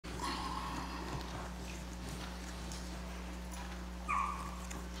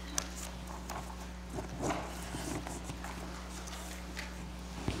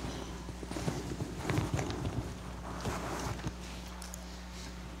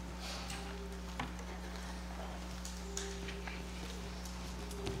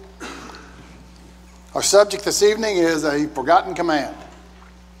Our subject this evening is a forgotten command.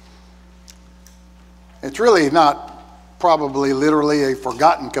 It's really not probably literally a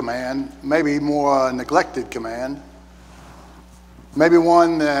forgotten command, maybe more a neglected command, maybe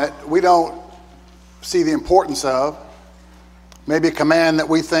one that we don't see the importance of, maybe a command that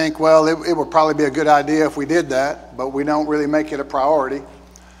we think, well, it would probably be a good idea if we did that, but we don't really make it a priority.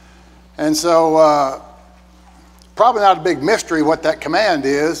 And so probably not a big mystery what that command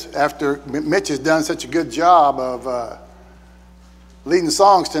is after Mitch has done such a good job of leading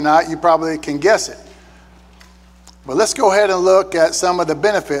songs tonight. You probably can guess it. But let's go ahead and look at some of the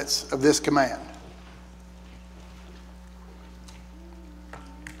benefits of this command.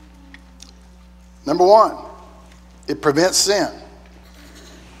 Number one, it prevents sin.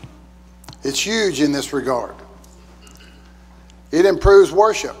 It's huge in this regard. It improves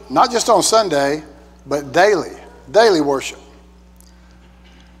worship, not just on Sunday, but daily worship.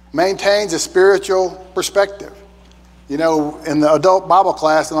 Maintains a spiritual perspective. You know, in the adult Bible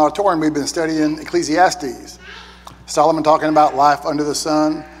class in the auditorium, we've been studying Ecclesiastes. Solomon talking about life under the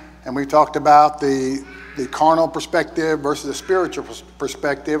sun, and we talked about the carnal perspective versus the spiritual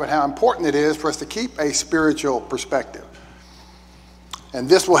perspective and how important it is for us to keep a spiritual perspective. And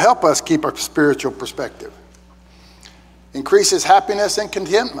this will help us keep a spiritual perspective. Increases happiness and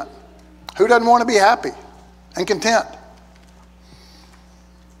contentment. Who doesn't want to be happy and content?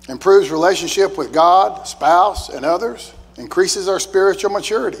 Improves relationship with God, spouse, and others. Increases our spiritual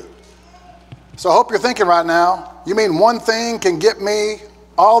maturity. So I hope you're thinking right now, you mean one thing can get me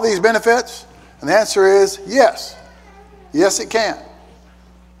all these benefits? And the answer is yes. Yes, it can.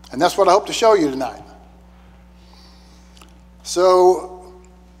 And that's what I hope to show you tonight. So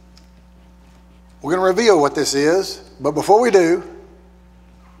we're going to reveal what this is. But before we do,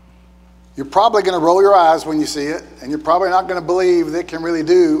 you're probably going to roll your eyes when you see it, and you're probably not going to believe that it can really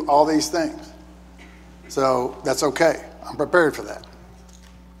do all these things. So that's okay. I'm prepared for that.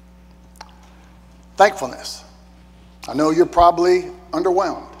 Thankfulness. I know you're probably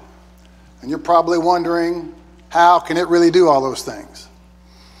underwhelmed, and you're probably wondering, how can it really do all those things?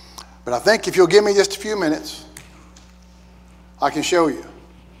 But I think if you'll give me just a few minutes, I can show you.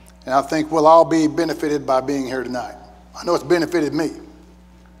 And I think we'll all be benefited by being here tonight. I know it's benefited me.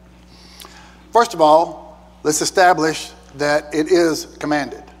 First of all, let's establish that it is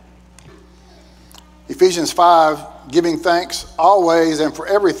commanded. Ephesians 5, giving thanks always and for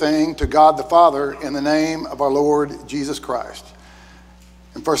everything to God the Father in the name of our Lord Jesus Christ.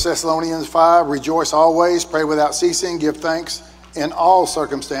 In 1 Thessalonians 5, rejoice always, pray without ceasing, give thanks in all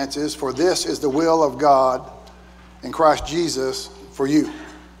circumstances, for this is the will of God in Christ Jesus for you.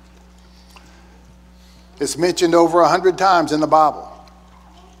 It's mentioned over 100 times in the Bible.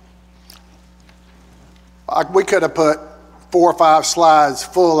 We could have put 4 or 5 slides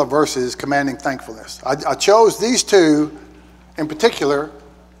full of verses commanding thankfulness. I chose these two in particular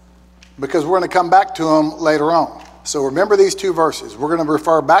because we're going to come back to them later on. So remember these 2 verses. We're going to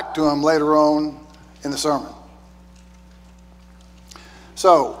refer back to them later on in the sermon.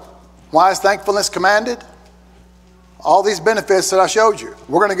 So, why is thankfulness commanded? All these benefits that I showed you.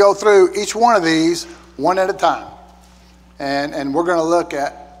 We're going to go through each one of these one at a time. And we're going to look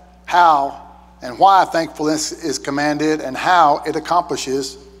at how and why thankfulness is commanded and how it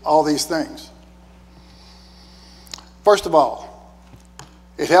accomplishes all these things. First of all,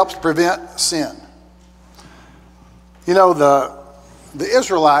 it helps prevent sin. You know, the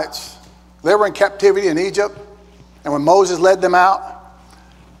Israelites, they were in captivity in Egypt, and when Moses led them out,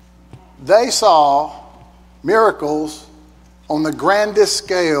 they saw miracles on the grandest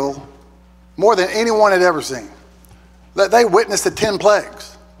scale, more than anyone had ever seen. They witnessed the 10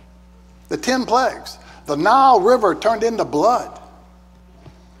 plagues. The 10 plagues. The Nile River turned into blood.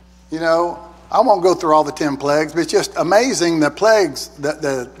 You know, I won't go through all the 10 plagues, but it's just amazing the plagues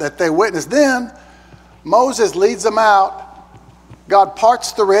that they witnessed. Then Moses leads them out. God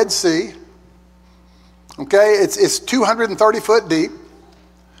parts the Red Sea. Okay, it's 230 foot deep.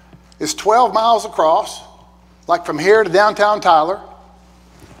 It's 12 miles across, like from here to downtown Tyler.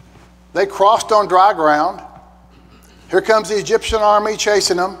 They crossed on dry ground. Here comes the Egyptian army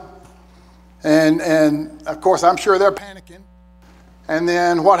chasing them. And of course, I'm sure they're panicking. And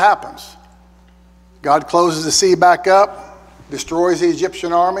then what happens? God closes the sea back up, destroys the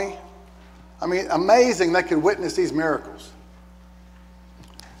Egyptian army. I mean, amazing they could witness these miracles.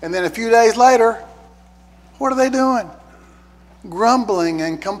 And then a few days later, what are they doing? Grumbling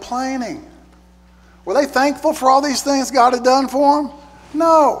and complaining. Were they thankful for all these things God had done for them?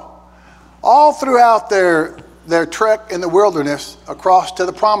 No. All throughout their trek in the wilderness across to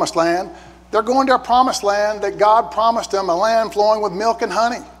the promised land, they're going to a promised land that God promised them, a land flowing with milk and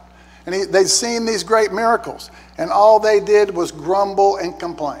honey. And they'd seen these great miracles. And all they did was grumble and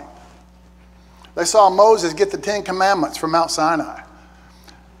complain. They saw Moses get the 10 Commandments from Mount Sinai.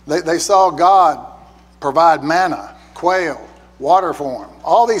 They saw God provide manna, quail, water for them,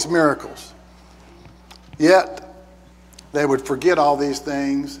 all these miracles. Yet, they would forget all these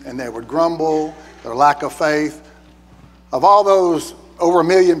things, and they would grumble, their lack of faith. Of all those over 1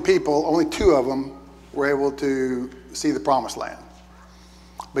 million people, only 2 of them were able to see the promised land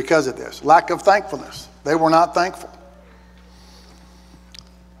because of this. Lack of thankfulness. They were not thankful.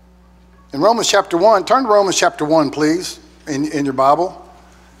 In Romans chapter 1, turn to Romans chapter 1, please, in your Bible.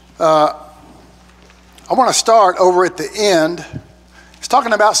 I want to start over at the end. It's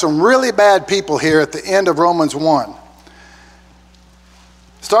talking about some really bad people here at the end of Romans 1.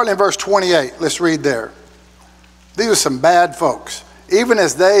 Starting in verse 28, let's read there. These are some bad folks. Even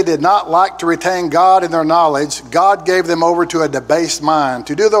as they did not like to retain God in their knowledge, God gave them over to a debased mind,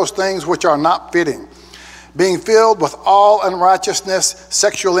 to do those things which are not fitting, being filled with all unrighteousness,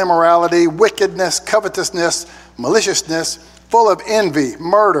 sexual immorality, wickedness, covetousness, maliciousness, full of envy,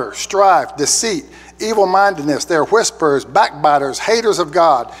 murder, strife, deceit, evil-mindedness. They are whisperers, backbiters, haters of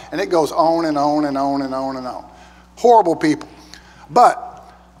God. And it goes on and on and on and on and on. Horrible people. But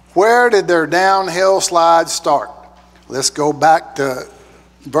where did their downhill slide start? Let's go back to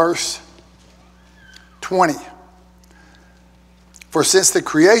verse 20. For since the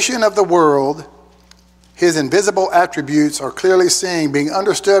creation of the world, his invisible attributes are clearly seen, being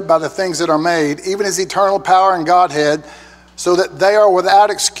understood by the things that are made, even his eternal power and Godhead, so that they are without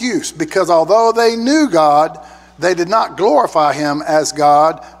excuse, because although they knew God, they did not glorify him as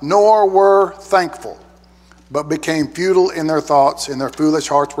God, nor were thankful, but became futile in their thoughts, and their foolish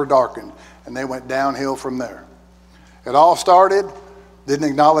hearts were darkened, and they went downhill from there. It all started, didn't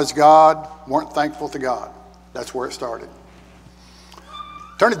acknowledge God, weren't thankful to God. That's where it started.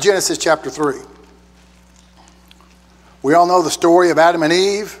 Turn to Genesis chapter 3. We all know the story of Adam and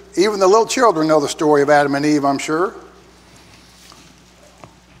Eve. Even the little children know the story of Adam and Eve, I'm sure.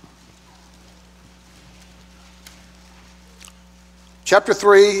 Chapter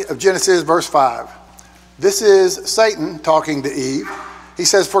 3 of Genesis, verse 5. This is Satan talking to Eve. He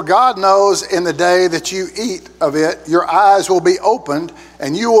says, for God knows in the day that you eat of it, your eyes will be opened,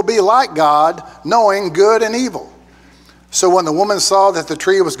 and you will be like God, knowing good and evil. So when the woman saw that the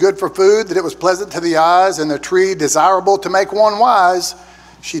tree was good for food, that it was pleasant to the eyes, and the tree desirable to make one wise,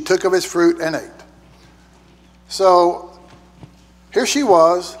 she took of its fruit and ate. So here she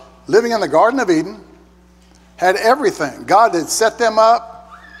was, living in the Garden of Eden, had everything. God had set them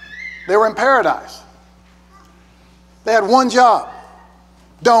up. They were in paradise. They had one job.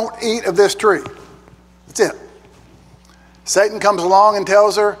 Don't eat of this tree. That's it. Satan comes along and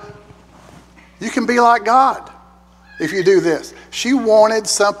tells her, you can be like God if you do this. She wanted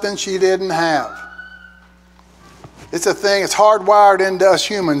something she didn't have. It's a thing, it's hardwired into us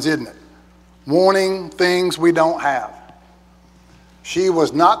humans, isn't it? Wanting things we don't have. She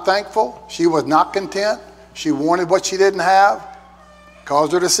was not thankful. She was not content. She wanted what she didn't have.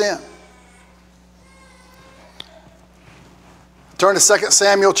 Caused her to sin. Turn to 2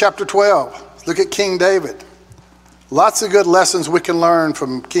 Samuel chapter 12. Look at King David. Lots of good lessons we can learn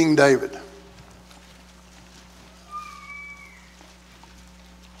from King David.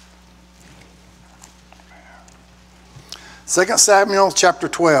 Second Samuel chapter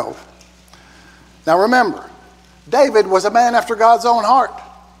 12. Now remember, David was a man after God's own heart.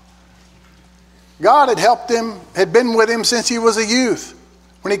 God had helped him, had been with him since he was a youth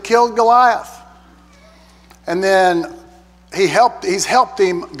when he killed Goliath. And then he's helped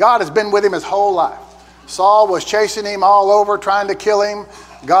him. God has been with him his whole life. Saul was chasing him all over, trying to kill him.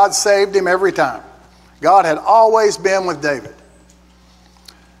 God saved him every time. God had always been with David.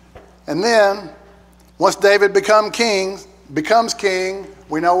 And then, once David becomes king,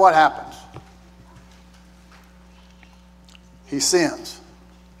 we know what happens. He sins.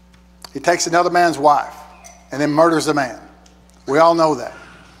 He takes another man's wife and then murders the man. We all know that.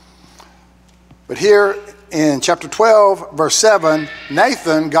 But here in chapter 12, verse 7,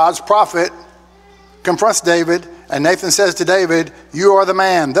 Nathan, God's prophet, confronts David, and Nathan says to David, you are the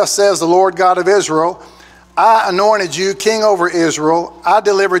man. Thus says the Lord God of Israel, I anointed you king over Israel. I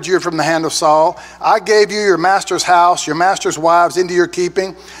delivered you from the hand of Saul. I gave you your master's house, your master's wives into your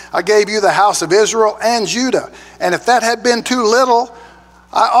keeping. I gave you the house of Israel and Judah. And if that had been too little,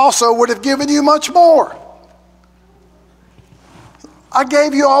 I also would have given you much more. I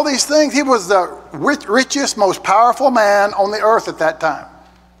gave you all these things. He was the richest, most powerful man on the earth at that time.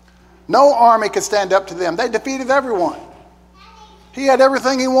 No army could stand up to them. They defeated everyone. He had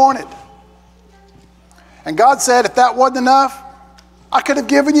everything he wanted. And God said, if that wasn't enough, I could have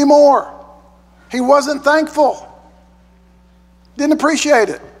given you more. He wasn't thankful. Didn't appreciate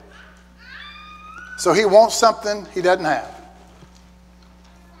it. So he wants something he doesn't have.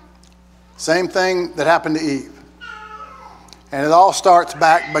 Same thing that happened to Eve. And it all starts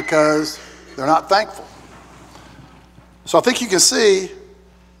back because they're not thankful. So I think you can see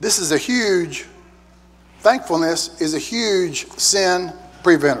this is a huge, thankfulness is a huge sin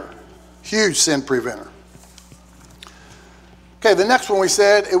preventer. Huge sin preventer. Okay, the next one we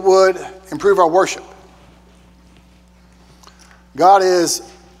said it would improve our worship. God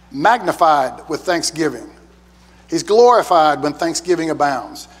is magnified with thanksgiving. He's glorified when thanksgiving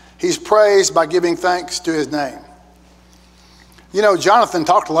abounds. He's praised by giving thanks to his name. You know, Jonathan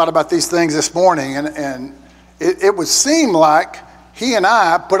talked a lot about these things this morning, and it would seem like he and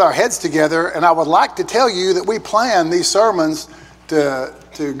I put our heads together, and I would like to tell you that we plan these sermons to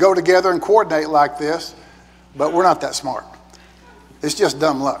go together and coordinate like this, but we're not that smart. It's just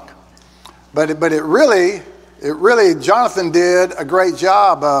dumb luck. But it really, Jonathan did a great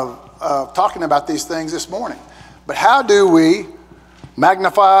job of talking about these things this morning. But how do we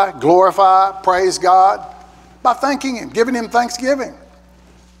magnify, glorify, praise God? By thanking him, giving him thanksgiving.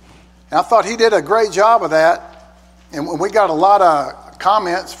 And I thought he did a great job of that. And we got a lot of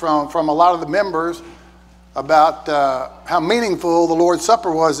comments from a lot of the members about how meaningful the Lord's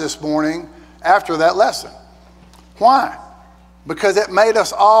Supper was this morning after that lesson. Why? Because it made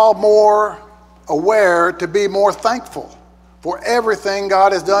us all more aware to be more thankful for everything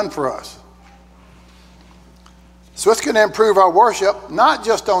God has done for us. So it's going to improve our worship, not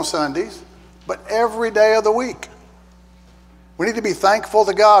just on Sundays, but every day of the week. We need to be thankful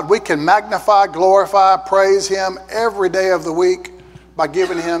to God. We can magnify, glorify, praise him every day of the week by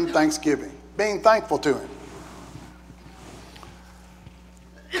giving him thanksgiving, being thankful to him.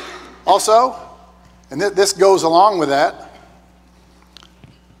 Also, and this goes along with that,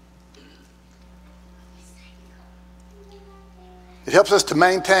 it helps us to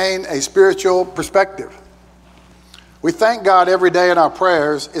maintain a spiritual perspective. We thank God every day in our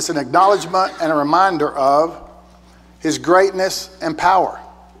prayers. It's an acknowledgement and a reminder of his greatness and power.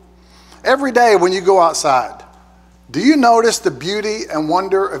 Every day when you go outside, do you notice the beauty and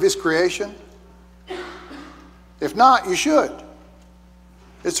wonder of his creation? If not, you should.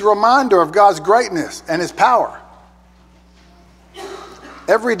 It's a reminder of God's greatness and his power.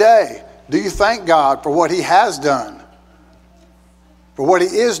 Every day, do you thank God for what he has done, for what he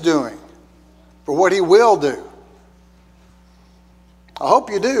is doing, for what he will do? I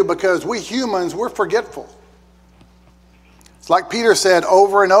hope you do, because we humans, we're forgetful. It's like Peter said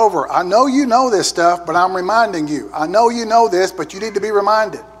over and over, I know you know this stuff, but I'm reminding you. I know you know this, but you need to be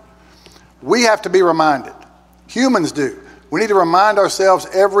reminded. We have to be reminded. Humans do. We need to remind ourselves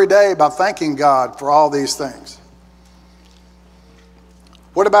every day by thanking God for all these things.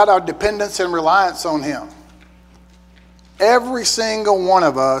 What about our dependence and reliance on him? Every single one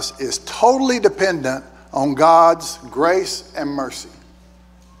of us is totally dependent on God's grace and mercy.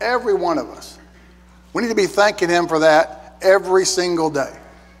 Every one of us. We need to be thanking him for that every single day.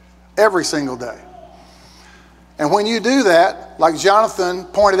 Every single day. And when you do that, like Jonathan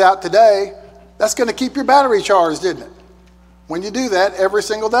pointed out today, that's going to keep your battery charged, isn't it? When you do that every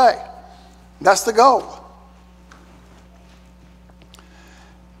single day. That's the goal.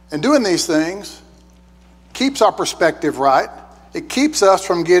 And doing these things keeps our perspective right. It keeps us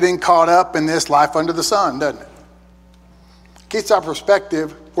from getting caught up in this life under the sun, doesn't it? Keeps our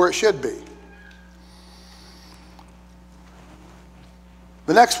perspective where it should be.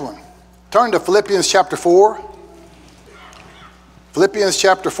 The next one. Turn to Philippians chapter 4. Philippians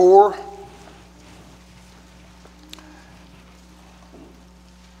chapter 4.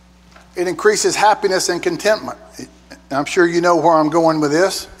 It increases happiness and contentment. I'm sure you know where I'm going with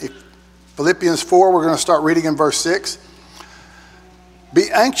this. Philippians 4, we're going to start reading in verse 6.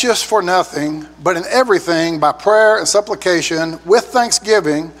 Be anxious for nothing, but in everything, by prayer and supplication, with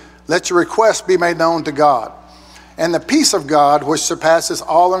thanksgiving, let your requests be made known to God. And the peace of God, which surpasses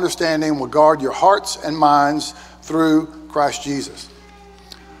all understanding, will guard your hearts and minds through Christ Jesus.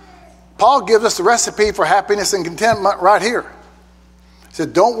 Paul gives us the recipe for happiness and contentment right here. He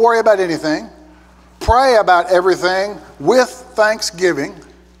said, don't worry about anything. Pray about everything with thanksgiving.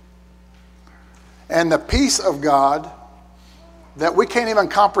 And the peace of God that we can't even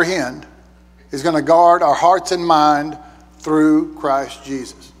comprehend is going to guard our hearts and mind through Christ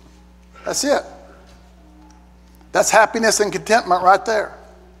Jesus. That's it. That's happiness and contentment right there.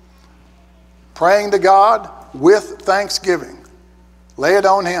 Praying to God with thanksgiving. Lay it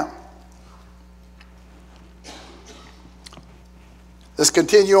on him. Let's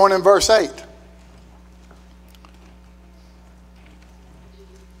continue on in verse 8.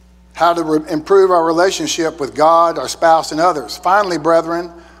 how to improve our relationship with God, our spouse, and others. Finally,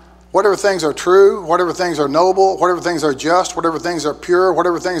 brethren, whatever things are true, whatever things are noble, whatever things are just, whatever things are pure,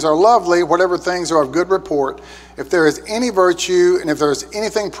 whatever things are lovely, whatever things are of good report, if there is any virtue and if there is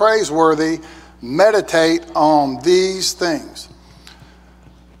anything praiseworthy, meditate on these things.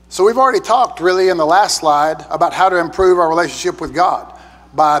 So we've already talked really in the last slide about how to improve our relationship with God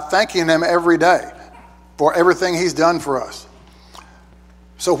by thanking Him every day for everything He's done for us.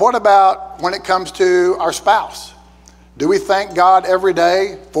 So what about when it comes to our spouse? Do we thank God every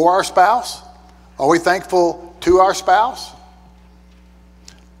day for our spouse? Are we thankful to our spouse?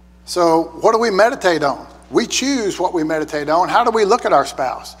 So what do we meditate on? We choose what we meditate on. How do we look at our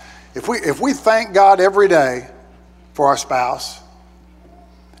spouse? If we thank God every day for our spouse,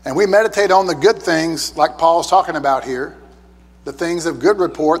 and we meditate on the good things like Paul's talking about here, the things of good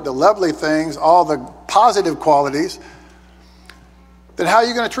report, the lovely things, all the positive qualities, then how are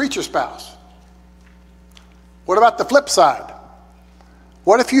you going to treat your spouse? What about the flip side?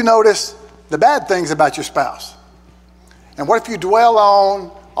 What if you notice the bad things about your spouse? And what if you dwell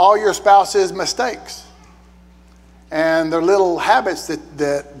on all your spouse's mistakes and their little habits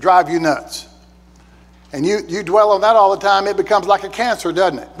that drive you nuts? And you dwell on that all the time, it becomes like a cancer,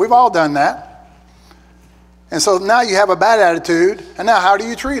 doesn't it? We've all done that. And so now you have a bad attitude, and now how do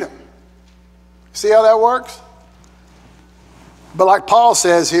you treat them? See how that works? But like Paul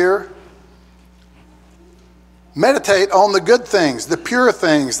says here, meditate on the good things, the pure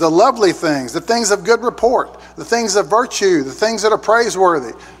things, the lovely things, the things of good report, the things of virtue, the things that are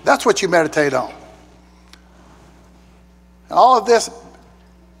praiseworthy. That's what you meditate on. And all of this,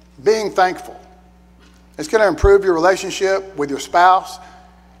 being thankful. It's going to improve your relationship with your spouse,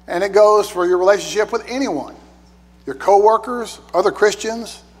 and it goes for your relationship with anyone, your co-workers, other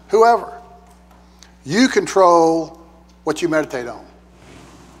Christians, whoever. You control what you meditate on.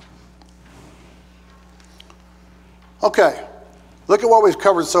 Okay, look at what we've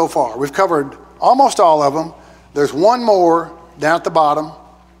covered so far. We've covered almost all of them. There's one more down at the bottom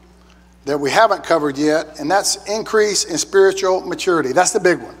that we haven't covered yet, and that's increase in spiritual maturity. That's the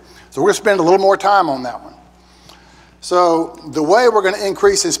big one. So we're going to spend a little more time on that one. So the way we're going to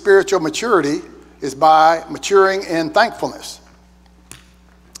increase in spiritual maturity is by maturing in thankfulness.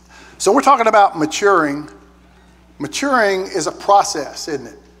 So we're talking about maturing. Maturing is a process, isn't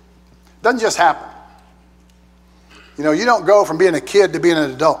it? It doesn't just happen. You know, you don't go from being a kid to being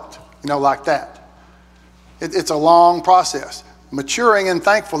an adult, like that. It's a long process. Maturing in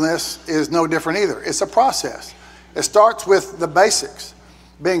thankfulness is no different either. It's a process. It starts with the basics,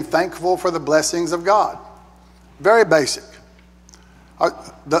 being thankful for the blessings of God. Very basic.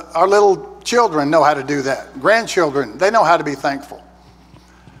 Our little children know how to do that. Grandchildren, they know how to be thankful.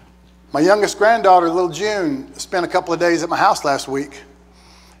 My youngest granddaughter, little June, spent a couple of days at my house last week.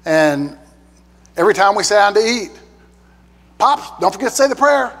 And every time we sat down to eat, Pops, don't forget to say the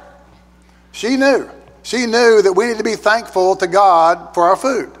prayer. She knew. She knew that we need to be thankful to God for our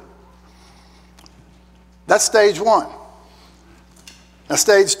food. That's stage one. Now,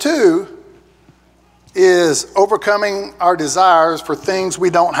 stage two is overcoming our desires for things we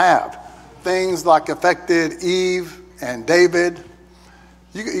don't have. Things like affected Eve and David.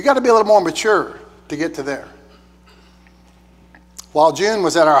 You got to be a little more mature to get to there. While June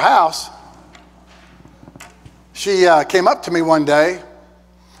was at our house, she came up to me one day.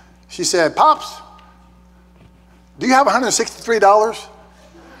 She said, Pops, do you have $163?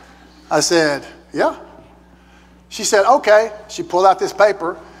 I said, yeah. She said, okay. She pulled out this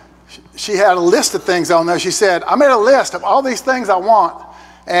paper. She had a list of things on there. She said, I made a list of all these things I want.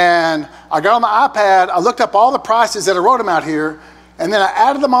 And I got on the iPad. I looked up all the prices that I wrote them out here. And then I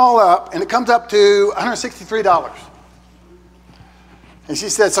added them all up. And it comes up to $163. And she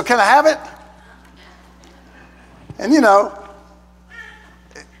said, so can I have it? And in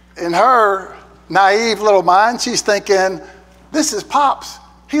her naive little mind, she's thinking, this is Pops.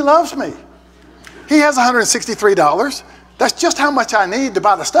 He loves me. He has $163. That's just how much I need to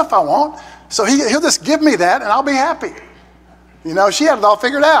buy the stuff I want. So he'll just give me that and I'll be happy. She had it all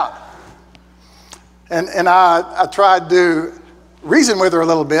figured out. And I tried to reason with her a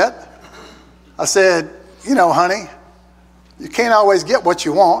little bit. I said, honey, you can't always get what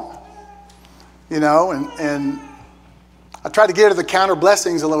you want. And I tried to get her the counter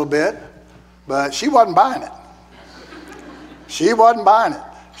blessings a little bit, but she wasn't buying it. She wasn't buying it.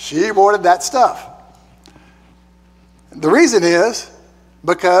 She wanted that stuff. The reason is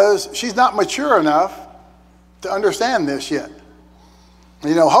because she's not mature enough to understand this yet.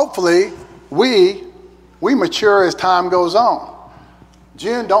 Hopefully we mature as time goes on.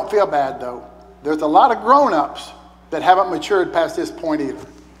 June, don't feel bad though. There's a lot of grown-ups that haven't matured past this point either.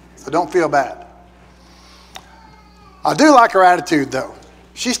 So don't feel bad. I do like her attitude, though.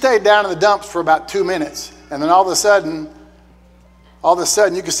 She stayed down in the dumps for about 2 minutes, and then all of a sudden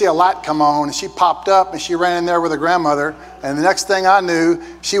you could see a light come on, and she popped up, and she ran in there with her grandmother, and the next thing I knew,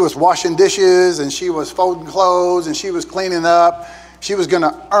 she was washing dishes, and she was folding clothes, and she was cleaning up. She was going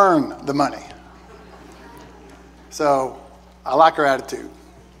to earn the money. So I like her attitude.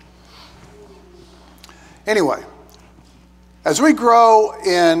 Anyway, as we grow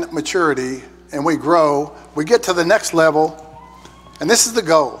in maturity and we grow, we get to the next level, and this is the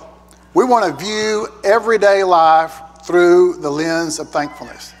goal. We want to view everyday life through the lens of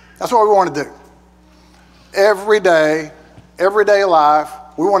thankfulness. That's what we want to do. Everyday life,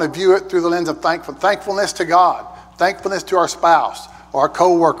 we want to view it through the lens of thankfulness to God, thankfulness to our spouse, or our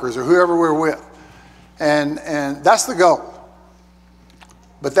co-workers, or whoever we're with. And that's the goal.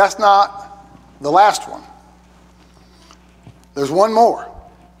 But that's not the last one. There's one more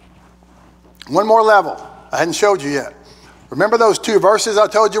level I hadn't showed you yet. Remember those 2 verses I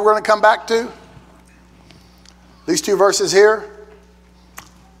told you we're going to come back to? These 2 verses here.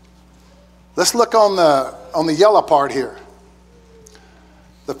 Let's look on the yellow part here.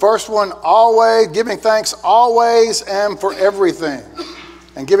 The first one, always, giving thanks always and for everything,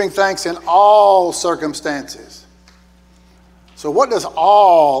 and giving thanks in all circumstances. So what does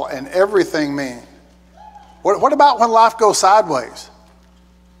all and everything mean? What about when life goes sideways?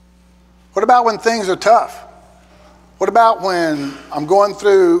 What about when things are tough? What about when I'm going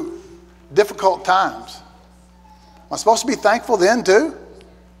through difficult times? Am I supposed to be thankful then too?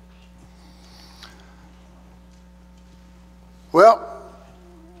 Well,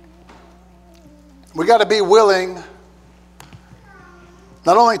 we got to be willing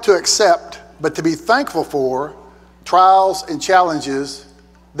not only to accept, but to be thankful for trials and challenges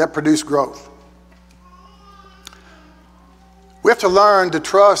that produce growth. We have to learn to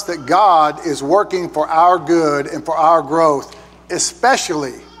trust that God is working for our good and for our growth,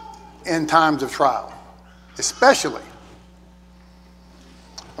 especially in times of trial. Especially.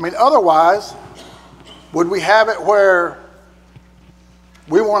 I mean, otherwise, would we have it where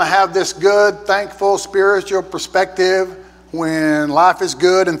we want to have this good, thankful, spiritual perspective when life is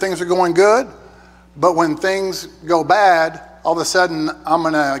good and things are going good, but when things go bad, all of a sudden I'm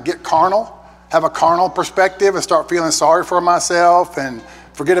going to get carnal, have a carnal perspective and start feeling sorry for myself and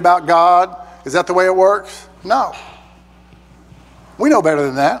forget about God? Is that the way it works? No. We know better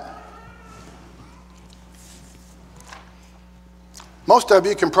than that. Most of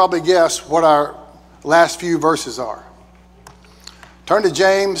you can probably guess what our last few verses are. Turn to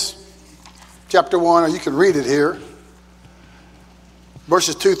James chapter 1, or you can read it here.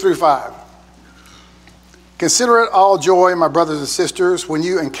 Verses 2 through 5. Consider it all joy, my brothers and sisters, when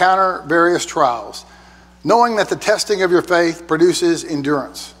you encounter various trials, knowing that the testing of your faith produces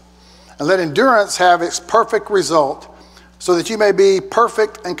endurance. And let endurance have its perfect result, so that you may be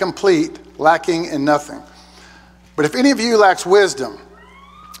perfect and complete, lacking in nothing. But if any of you lacks wisdom,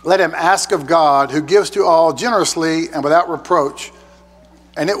 let him ask of God, who gives to all generously and without reproach,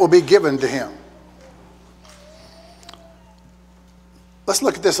 and it will be given to him. Let's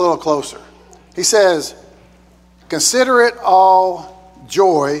look at this a little closer. He says, consider it all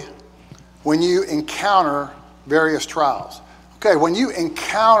joy when you encounter various trials. Okay, when you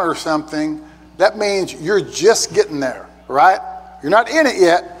encounter something, that means you're just getting there, right? You're not in it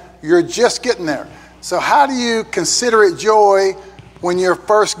yet, you're just getting there. So how do you consider it joy when you're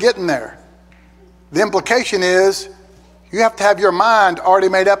first getting there? The implication is you have to have your mind already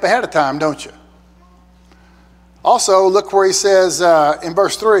made up ahead of time, don't you? Also, look where he says in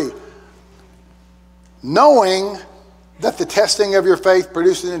verse 3, knowing that the testing of your faith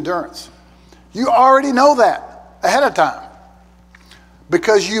produces endurance. You already know that ahead of time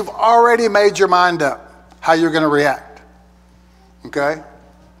because you've already made your mind up how you're going to react. Okay?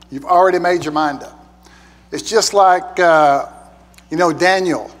 You've already made your mind up. It's just like,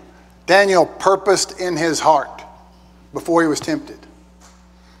 Daniel. Daniel purposed in his heart before he was tempted.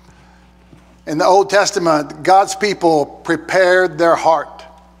 In the Old Testament, God's people prepared their heart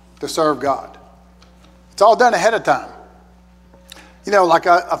to serve God. It's all done ahead of time. Like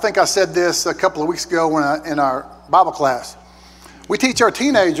I think I said this a couple of weeks ago in our Bible class. We teach our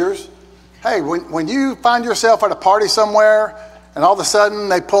teenagers, hey, when you find yourself at a party somewhere and all of a sudden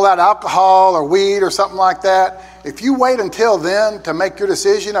they pull out alcohol or weed or something like that, if you wait until then to make your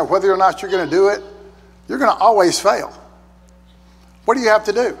decision of whether or not you're going to do it, you're going to always fail. What do you have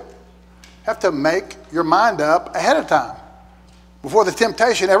to do? You have to make your mind up ahead of time. Before the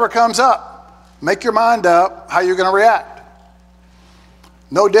temptation ever comes up, make your mind up how you're going to react.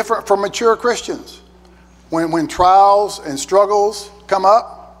 No different from mature Christians. When trials and struggles come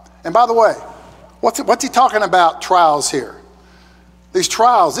up And by the way, what's he talking about trials here? These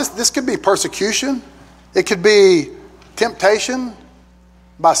trials, this could be persecution. It could be temptation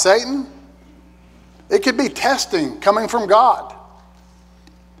by Satan. It could be testing coming from God.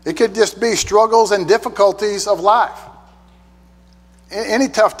 It could just be struggles and difficulties of life. Any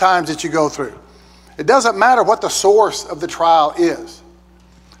tough times that you go through. It doesn't matter what the source of the trial is.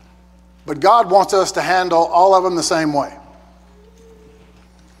 But God wants us to handle all of them the same way.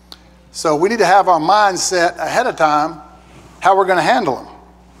 So we need to have our minds set ahead of time how we're going to handle them.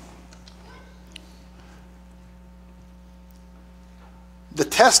 The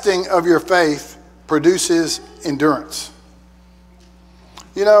testing of your faith produces endurance.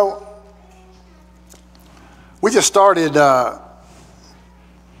 You know, we just started,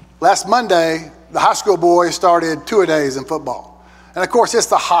 last Monday, the high school boys started two-a-days in football. And of course, it's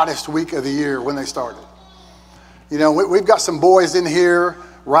the hottest week of the year when they started. You know, we've got some boys in here,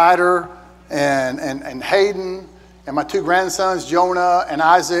 Ryder and Hayden, and my two grandsons, Jonah and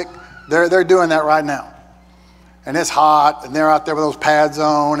Isaac. They're doing that right now. And it's hot, and they're out there with those pads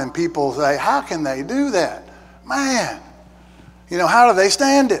on, and people say, how can they do that? Man, you know, how do they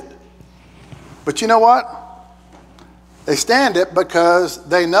stand it? But you know what? They stand it because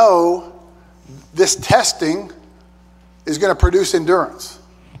they know this testing is going to produce endurance.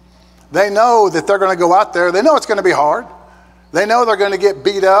 They know that they're going to go out there. They know it's going to be hard. They know they're going to get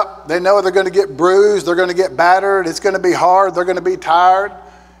beat up. They know they're going to get bruised. They're going to get battered. It's going to be hard. They're going to be tired.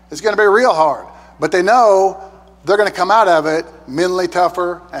 It's going to be real hard. But they know they're going to come out of it mentally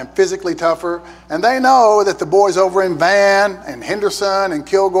tougher and physically tougher. And they know that the boys over in Van and Henderson and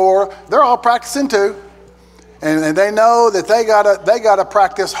Kilgore, they're all practicing too. And they know that they gotta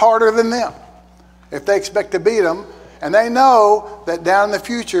practice harder than them if they expect to beat them. And they know that down in the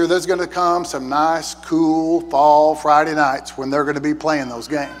future, there's going to come some nice, cool fall Friday nights when they're going to be playing those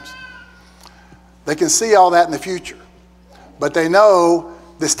games. They can see all that in the future. But they know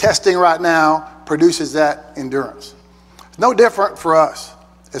this testing right now produces that endurance. It's no different for us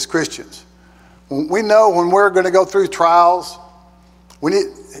as Christians. We know when we're going to go through trials,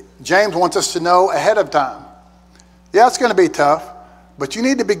 James wants us to know ahead of time. Yeah, it's going to be tough, but you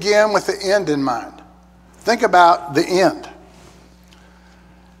need to begin with the end in mind. Think about the end.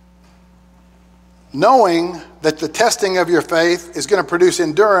 Knowing that the testing of your faith is going to produce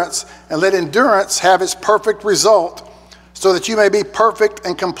endurance, and let endurance have its perfect result, so that you may be perfect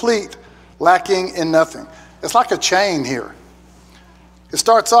and complete, lacking in nothing. It's like a chain here. It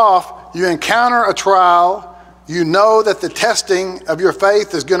starts off, you encounter a trial, you know that the testing of your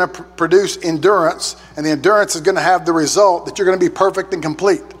faith is going to produce endurance, and the endurance is going to have the result that you're going to be perfect and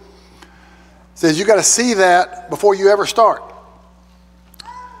complete. It says you got to see that before you ever start.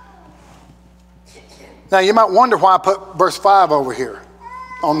 Now you might wonder why I put verse 5 over here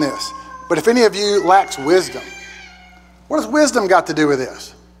on this. But if any of you lacks wisdom, what has wisdom got to do with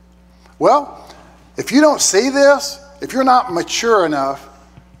this? Well, if you don't see this, if you're not mature enough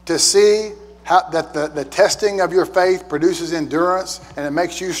to see how that the testing of your faith produces endurance and it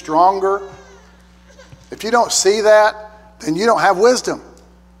makes you stronger, if you don't see that, then you don't have wisdom.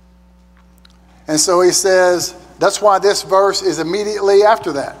 And so he says, that's why this verse is immediately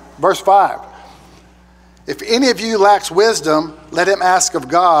after that. Verse 5. If any of you lacks wisdom, let him ask of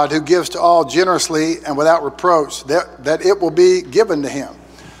God, who gives to all generously and without reproach, that it will be given to him.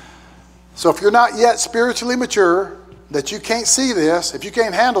 So if you're not yet spiritually mature, that you can't see this, if you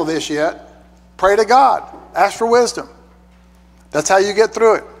can't handle this yet, pray to God. Ask for wisdom. That's how you get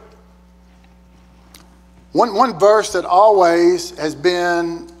through it. One verse that always has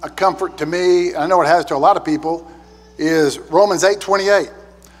been a comfort to me, I know it has to a lot of people, is Romans 8:28.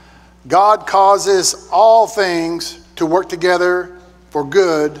 God causes all things to work together for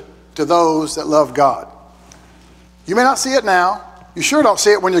good to those that love God. You may not see it now. You sure don't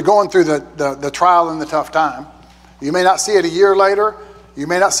see it when you're going through the trial and the tough time. You may not see it a year later. You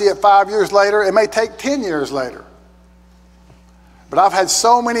may not see it 5 years later. It may take 10 years later. But I've had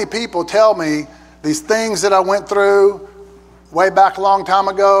so many people tell me these things that I went through way back a long time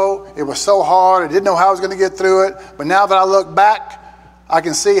ago. It was so hard. I didn't know how I was going to get through it. But now that I look back, I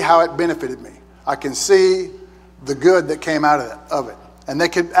can see how it benefited me. I can see the good that came out of it. And they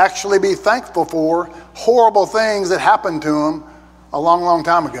could actually be thankful for horrible things that happened to them a long, long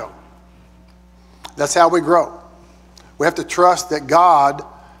time ago. That's how we grow. We have to trust that God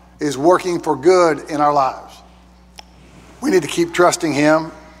is working for good in our lives. We need to keep trusting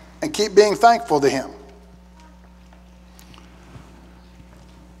him and keep being thankful to him.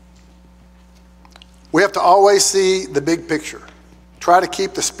 We have to always see the big picture. Try to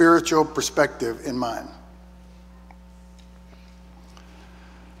keep the spiritual perspective in mind.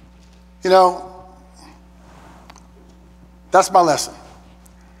 You know, that's my lesson.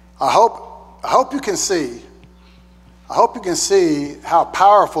 I hope you can see how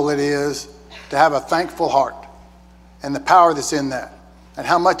powerful it is to have a thankful heart and the power that's in that and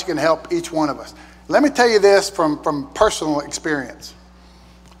how much it can help each one of us. Let me tell you this from personal experience.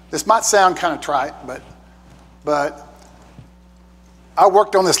 This might sound kind of trite, but I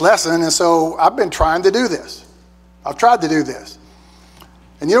worked on this lesson, and so I've been trying to do this. I've tried to do this.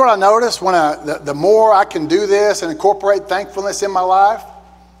 And you know what I noticed? When the more I can do this and incorporate thankfulness in my life,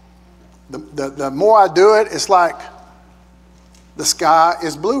 the more I do it, it's like the sky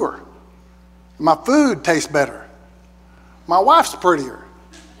is bluer. My food tastes better. My wife's prettier.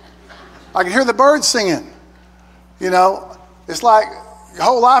 I can hear the birds singing. You know, it's like your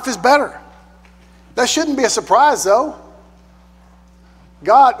whole life is better. That shouldn't be a surprise, though.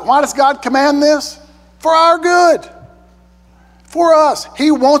 Why does God command this? For our good. For us.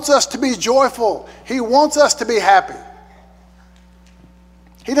 He wants us to be joyful. He wants us to be happy.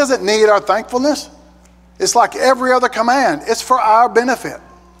 He doesn't need our thankfulness. It's like every other command. It's for our benefit.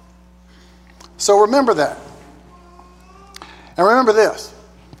 So remember that. And remember this.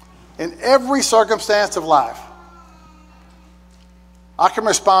 In every circumstance of life, I can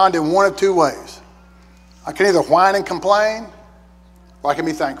respond in one of two ways. I can either whine and complain, or I can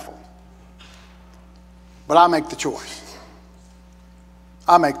be thankful. But I make the choice.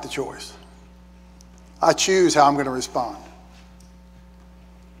 I make the choice. I choose how I'm going to respond.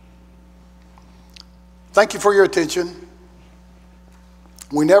 Thank you for your attention.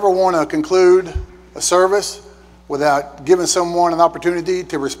 We never want to conclude a service without giving someone an opportunity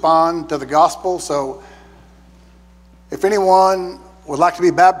to respond to the gospel. So if anyone would like to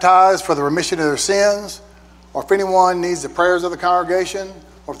be baptized for the remission of their sins, or if anyone needs the prayers of the congregation,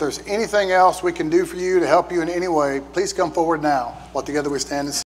 or if there's anything else we can do for you to help you in any way, please come forward now while together we stand and sing.